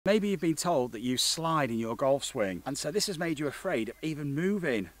Maybe you've been told that you slide in your golf swing, and so this has made you afraid of even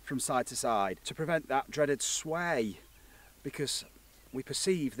moving from side to side to prevent that dreaded sway, because we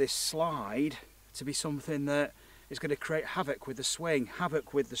perceive this slide to be something that is going to create havoc with the swing,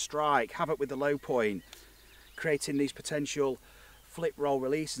 havoc with the strike, havoc with the low point, creating these potential flip roll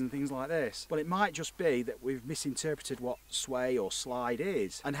releases and things like this. Well, it might just be that we've misinterpreted what sway or slide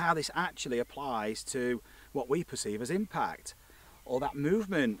is and how this actually applies to what we perceive as impact, or that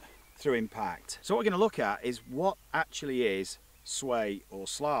movement through impact. So what we're going to look at is what actually is sway or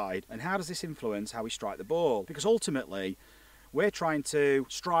slide, and how does this influence how we strike the ball, because ultimately we're trying to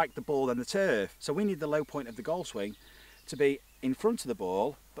strike the ball and the turf, so we need the low point of the golf swing to be in front of the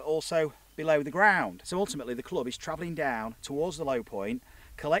ball but also below the ground. So ultimately the club is travelling down towards the low point,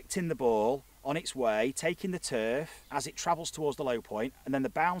 collecting the ball on its way, taking the turf as it travels towards the low point, and then the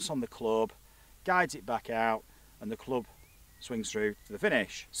bounce on the club guides it back out and the club swings through to the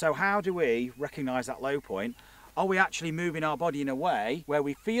finish. So how do we recognise that low point? Are we actually moving our body in a way where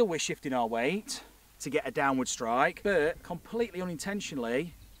we feel we're shifting our weight to get a downward strike, but completely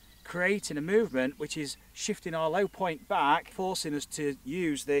unintentionally creating a movement which is shifting our low point back, forcing us to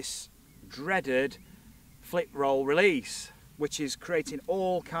use this dreaded flip roll release, which is creating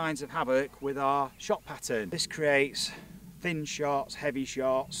all kinds of havoc with our shot pattern. This creates thin shots, heavy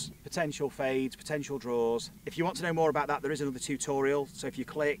shots, potential fades, potential draws. If you want to know more about that, there is another tutorial, so if you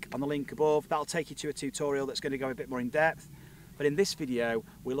click on the link above, that'll take you to a tutorial that's going to go a bit more in depth. But in this video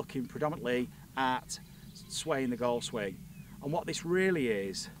we're looking predominantly at swaying the golf swing, and what this really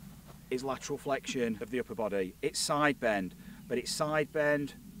is lateral flexion of the upper body. It's side bend, but it's side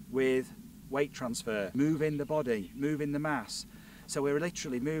bend with weight transfer, moving the body, moving the mass. So we're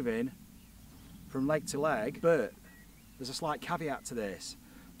literally moving from leg to leg, but there's a slight caveat to this,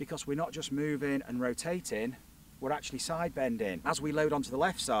 because we're not just moving and rotating, we're actually side bending. As we load onto the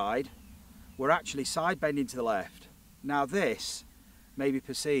left side, we're actually side bending to the left. Now this may be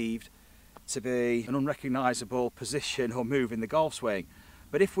perceived to be an unrecognisable position or move in the golf swing,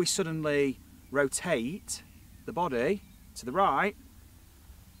 but if we suddenly rotate the body to the right,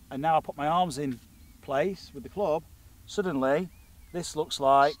 and now I put my arms in place with the club, suddenly this looks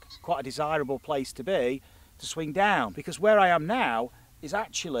like quite a desirable place to be to swing down, because where I am now is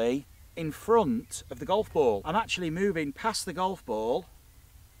actually in front of the golf ball. I'm actually moving past the golf ball,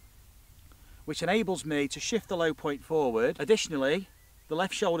 which enables me to shift the low point forward. Additionally, the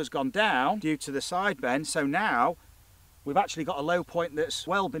left shoulder's gone down due to the side bend, so now we've actually got a low point that's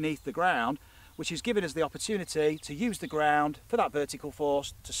well beneath the ground, which is giving us the opportunity to use the ground for that vertical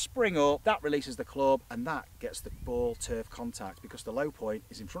force to spring up. That releases the club, and that gets the ball turf contact, because the low point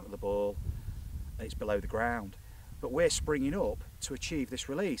is in front of the ball and it's below the ground. But we're springing up to achieve this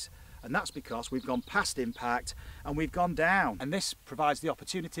release, and that's because we've gone past impact and we've gone down, and this provides the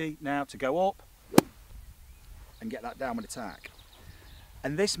opportunity now to go up and get that downward attack.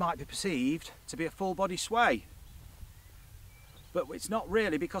 And this might be perceived to be a full body sway, but it's not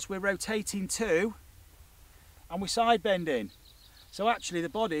really, because we're rotating too and we're side bending. So actually the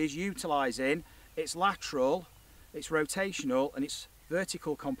body is utilising its lateral, its rotational and its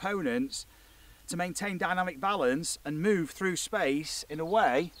vertical components to maintain dynamic balance and move through space in a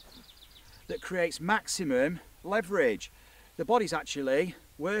way that creates maximum leverage. The body's actually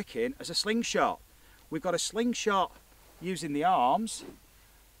working as a slingshot. We've got a slingshot using the arms,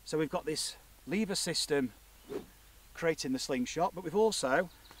 so we've got this lever system creating the slingshot, but we've also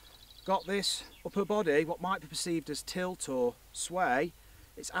got this upper body, what might be perceived as tilt or sway.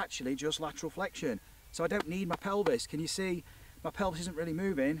 It's actually just lateral flexion, so I don't need my pelvis. Can you see my pelvis isn't really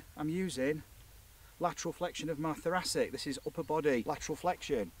moving? I'm using lateral flexion of my thoracic. This is upper body lateral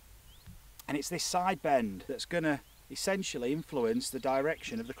flexion, and it's this side bend that's going to essentially influence the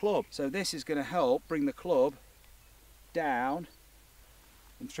direction of the club. So this is going to help bring the club down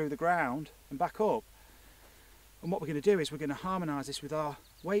and through the ground and back up. And what we're going to do is we're going to harmonise this with our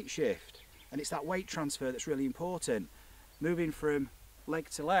weight shift, and it's that weight transfer that's really important, moving from leg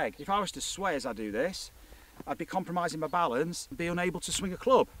to leg. If I was to sway as I do this, I'd be compromising my balance and be unable to swing a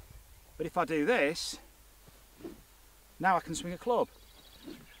club. But if I do this, now I can swing a club.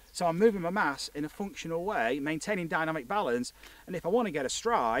 So I'm moving my mass in a functional way, maintaining dynamic balance, and if I want to get a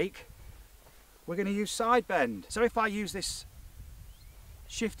strike, we're going to use side bend. So if I use this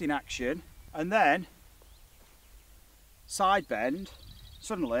shifting action and then side bend,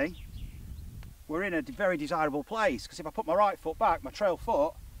 suddenly we're in a very desirable place, because if I put my right foot back, my trail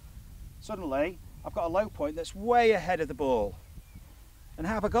foot, suddenly I've got a low point that's way ahead of the ball. And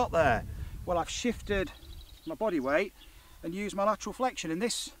how have I got there? Well, I've shifted my body weight and used my lateral flexion, and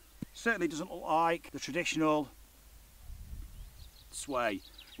this certainly doesn't look like the traditional sway,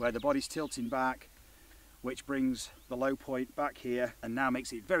 where the body's tilting back, which brings the low point back here and now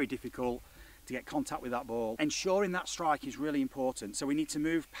makes it very difficult to get contact with that ball. Ensuring that strike is really important, so we need to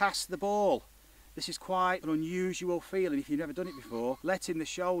move past the ball. This is quite an unusual feeling if you've never done it before, letting the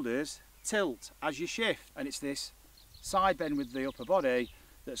shoulders tilt as you shift, and it's this side bend with the upper body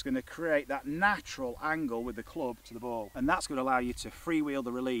that's going to create that natural angle with the club to the ball, and that's going to allow you to freewheel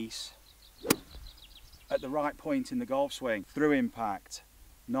the release at the right point in the golf swing, through impact,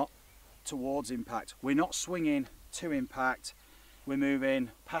 not towards impact. We're not swinging to impact, we're moving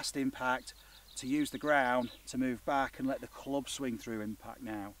past impact to use the ground to move back and let the club swing through impact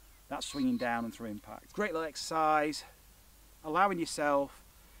now. That's swinging down and through impact. Great little exercise, allowing yourself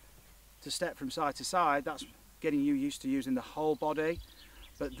to step from side to side. That's getting you used to using the whole body.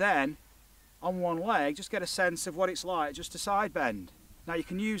 But then, on one leg, just get a sense of what it's like just to side bend. Now you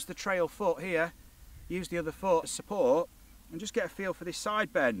can use the trail foot here, use the other foot as support, and just get a feel for this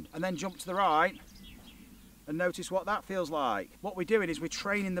side bend. And then jump to the right, and notice what that feels like. What we're doing is we're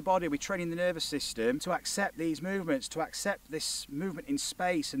training the body, we're training the nervous system to accept these movements, to accept this movement in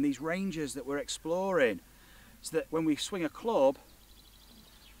space and these ranges that we're exploring, so that when we swing a club,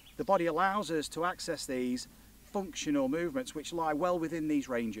 the body allows us to access these functional movements which lie well within these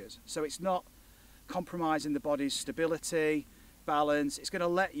ranges. So it's not compromising the body's stability, balance, it's going to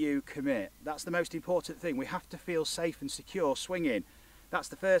let you commit. That's the most important thing. We have to feel safe and secure swinging. That's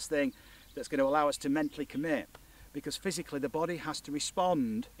the first thing that's going to allow us to mentally commit, because physically the body has to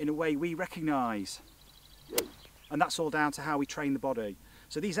respond in a way we recognise, and that's all down to how we train the body.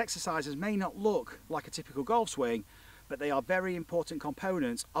 So these exercises may not look like a typical golf swing, but they are very important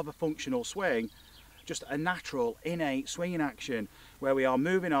components of a functional swing, just a natural innate swinging action where we are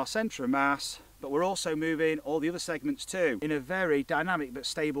moving our centre of mass, but we're also moving all the other segments too in a very dynamic but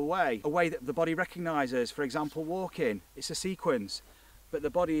stable way, a way that the body recognises. For example, walking, it's a sequence, but the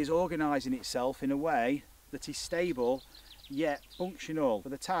body is organising itself in a way that is stable yet functional for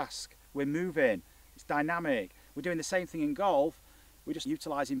the task. We're moving, it's dynamic. We're doing the same thing in golf, we're just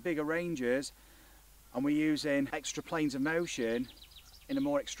utilising bigger ranges and we're using extra planes of motion in a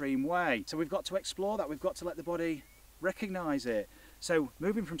more extreme way. So we've got to explore that, we've got to let the body recognise it. So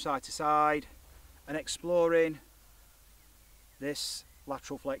moving from side to side and exploring this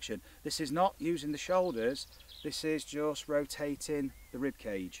lateral flexion. This is not using the shoulders, this is just rotating the rib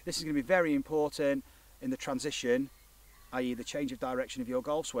cage. This is going to be very important in the transition, i.e. the change of direction of your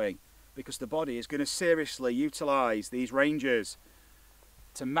golf swing, because the body is going to seriously utilise these ranges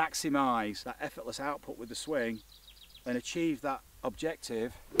to maximise that effortless output with the swing and achieve that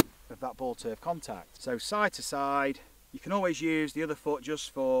objective of that ball turf contact. So side to side, you can always use the other foot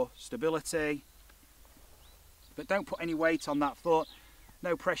just for stability, but don't put any weight on that foot,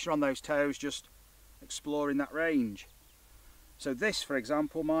 no pressure on those toes, just exploring that range. So this, for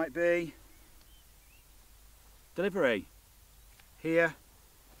example, might be delivery. Here,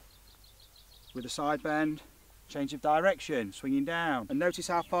 with a side bend, change of direction, swinging down. And notice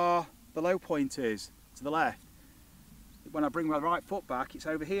how far the low point is to the left. When I bring my right foot back, it's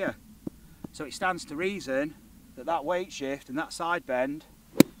over here. So it stands to reason that that weight shift and that side bend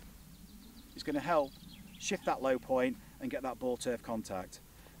is going to help shift that low point and get that ball turf contact.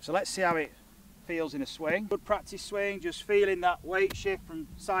 So let's see how it feels in a swing. Good practice swing, just feeling that weight shift from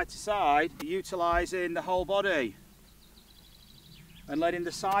side to side, utilising the whole body and letting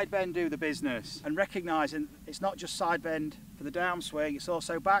the side bend do the business, and recognising it's not just side bend for the downswing, it's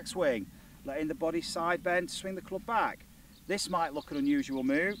also backswing, letting the body side bend to swing the club back. This might look an unusual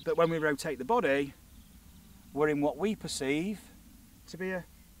move, but when we rotate the body, we're in what we perceive to be a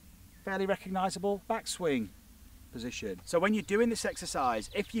fairly recognisable backswing position. So when you're doing this exercise,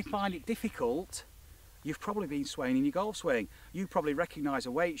 if you find it difficult, you've probably been swaying in your golf swing. You probably recognise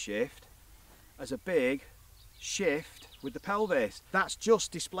a weight shift as a big shift with the pelvis. That's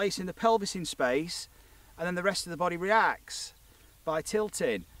just displacing the pelvis in space, and then the rest of the body reacts by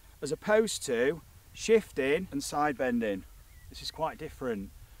tilting, as opposed to shifting and side bending. This is quite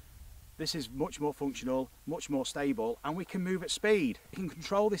different. This is much more functional, much more stable, and we can move at speed. We can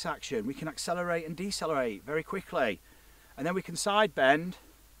control this action, we can accelerate and decelerate very quickly, and then we can side bend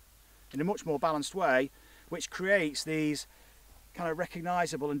in a much more balanced way, which creates these kind of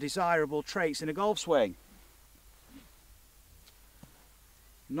recognisable and desirable traits in a golf swing.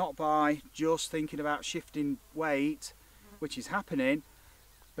 Not by just thinking about shifting weight, which is happening,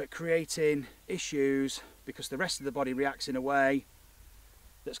 but creating issues because the rest of the body reacts in a way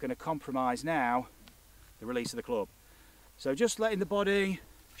that's going to compromise now the release of the club. So just letting the body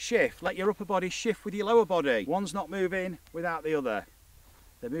shift, let your upper body shift with your lower body. One's not moving without the other.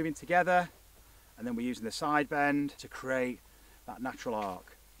 They're moving together, and then we're using the side bend to create that natural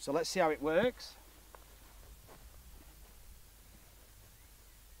arc. So let's see how it works.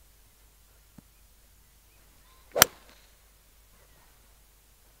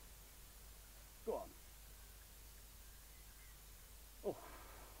 Go on. Oh.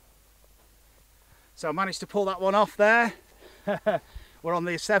 So I managed to pull that one off there. We're on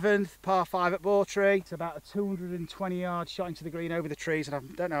the 7th, par 5 at Bawtry. It's about a 220 yard shot into the green over the trees, and I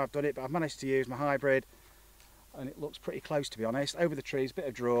don't know how I've done it, but I've managed to use my hybrid, and it looks pretty close, to be honest. Over the trees, bit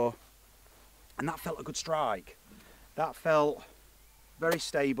of draw, and that felt a good strike. That felt very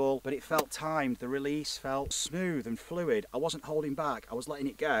stable, but it felt timed. The release felt smooth and fluid. I wasn't holding back, I was letting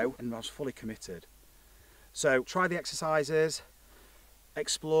it go, and I was fully committed. So try the exercises,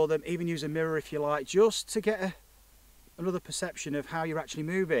 explore them, even use a mirror if you like, just to get another perception of how you're actually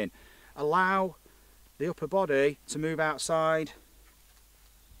moving. Allow the upper body to move outside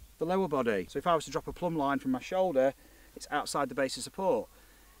the lower body. So if I was to drop a plumb line from my shoulder, it's outside the base of support.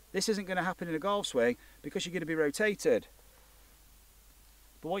 This isn't going to happen in a golf swing because you're going to be rotated.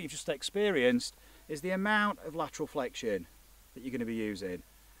 But what you've just experienced is the amount of lateral flexion that you're going to be using.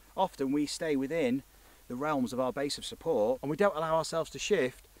 Often we stay within the realms of our base of support and we don't allow ourselves to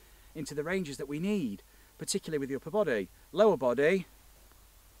shift into the ranges that we need, particularly with the upper body. Lower body,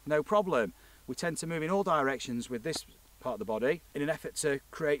 no problem. We tend to move in all directions with this part of the body in an effort to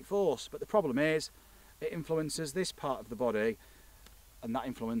create force, but the problem is it influences this part of the body, and that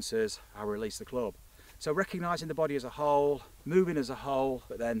influences how we release the club. So recognising the body as a whole, moving as a whole,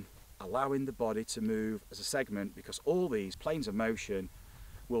 but then allowing the body to move as a segment, because all these planes of motion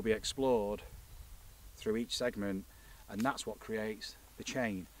will be explored through each segment, and that's what creates the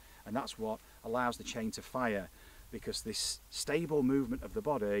chain, and that's what allows the chain to fire, because this stable movement of the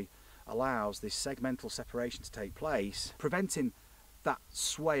body allows this segmental separation to take place, preventing that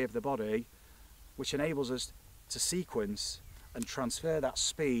sway of the body, which enables us to sequence and transfer that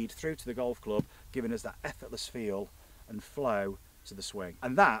speed through to the golf club, giving us that effortless feel and flow to the swing.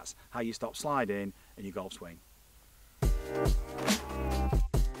 And that's how you stop sliding in your golf swing.